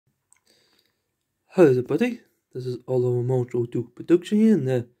Hello everybody, this is Oliver Mojo Duke Production here,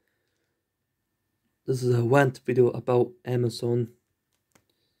 and this is a rant video about Amazon.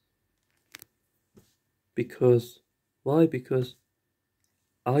 Why? Because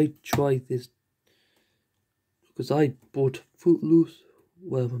I tried this, because I bought Footloose,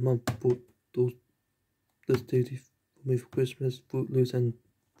 well my mom bought this DVD for me for Christmas, Footloose and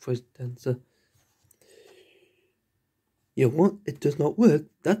Flashdance. You know what? It does not work.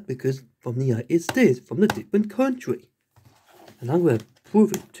 That's because from the United States, from a different country. And I'm going to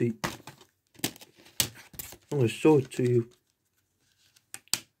prove it to you. I'm going to show it to you.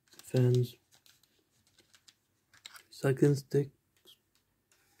 Fans. Recycling stick.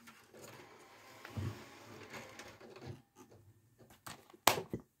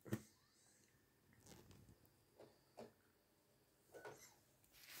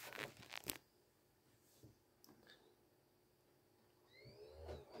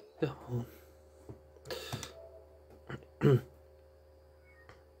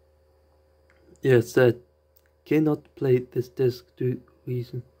 Yeah, it said cannot play this disc due to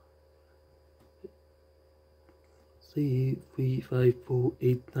reason.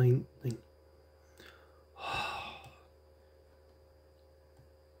 3354899.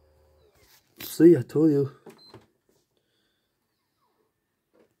 See, I told you.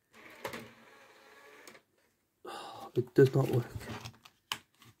 It does not work.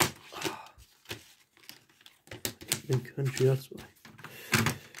 In country, that's why.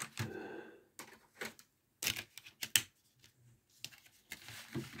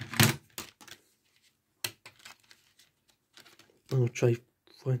 I'm gonna try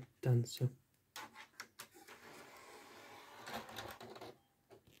front dancer.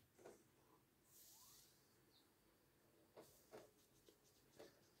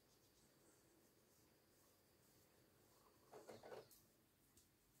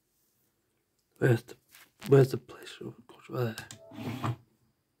 Where's the place? Oh, gosh, where?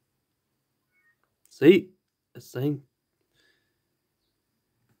 See? The same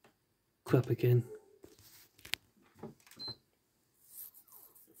crap again.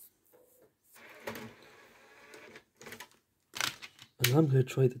 And I'm going to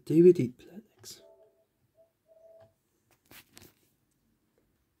try the DVD player next.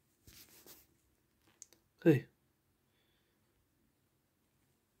 Okay.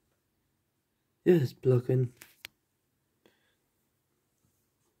 Yeah, it's plugging.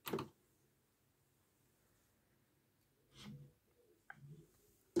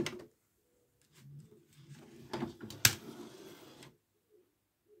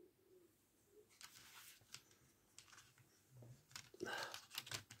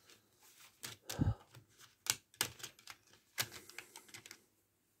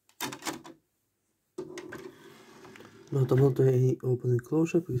 No, I'm not doing any open and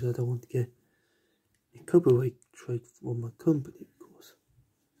closure because I don't want to get a copyright strike from my company, of course.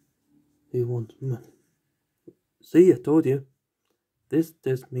 They want money. See, I told you. This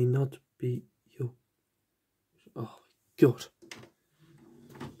may not be your... Oh my god.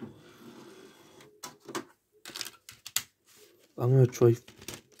 I'm gonna try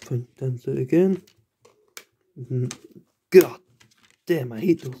front dancer again. God damn, I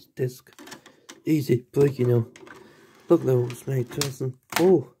hate those discs. Easy break, you know. Look, that was made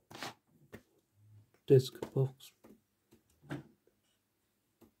 2004. Disc box.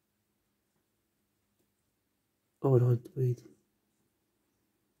 Oh, I don't have to read.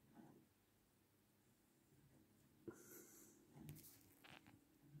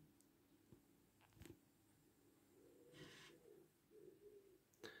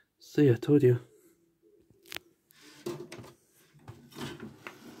 See, I told you.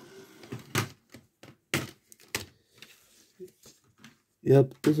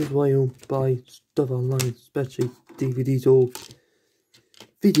 Yep, this is why I don't buy stuff online, especially DVDs or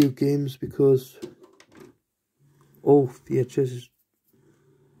video games, because all VHS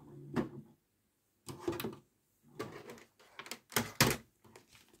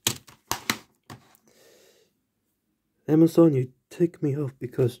Amazon, you tick me off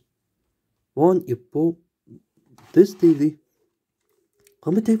because one, you bought this DVD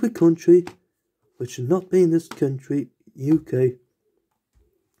from a different country, which should not be in this country, UK.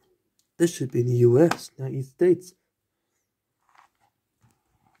 This should be in the US, United States.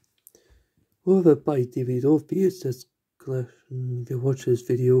 Whoever buys DVDs or VHS collection, if you watch this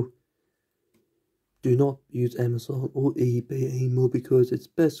video, do not use Amazon or eBay anymore because it's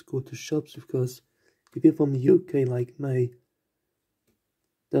best to go to shops, because if you're from the UK like me,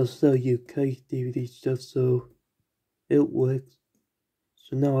 they'll sell UK DVD stuff, so it works.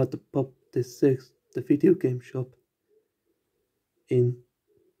 So now I have to pop the video game shop in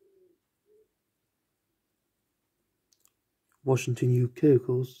Washington, UK, of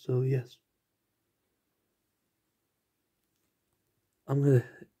course, so yes. I'm gonna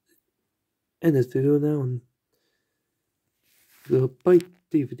end this video now, and if you buy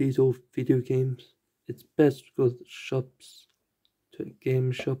DVDs or video games, it's best to go to the shops, to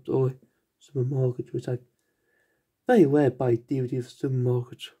game shops or supermarkets, which I very rarely buy DVDs from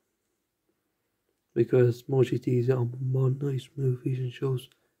supermarkets, because most of these are more nice movies and shows,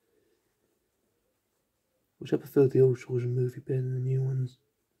 which I prefer the old shows and movies better than the new ones.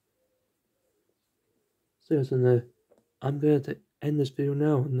 So yes, and I'm going to end this video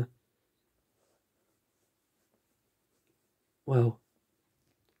now, and well,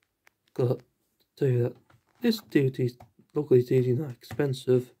 got to tell you that this DVD, locally DVD, not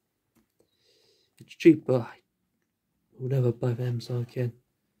expensive. It's cheap, but I will never buy from Amazon again.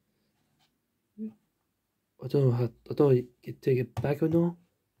 I don't know how. I don't know if you can take it back or not.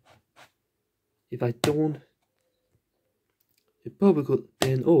 If I don't, it probably could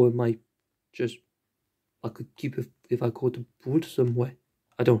then, or it might just, I could keep it if I go to board somewhere.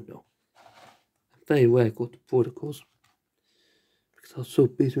 I don't know. I'm very rare I go to board, of course, because I was so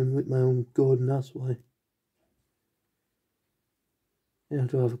busy with my own garden, that's why. Yeah, I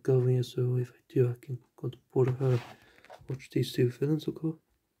do have a girl here, so if I do, I can go to board of her, watch these two films, of course.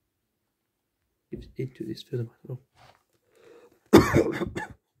 If into this film, I don't know.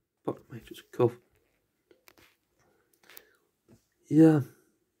 Pardon me, just a cough. Yeah, I'm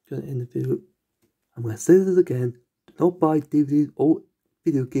gonna end the video. I'm gonna say this again. Do not buy DVDs or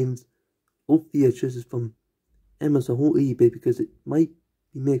video games or VHSs from Amazon or eBay, because it might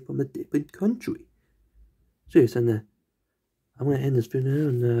be made from a different country. Seriously, and I'm gonna end this video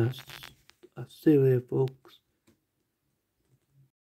now, and I'll see you later, folks.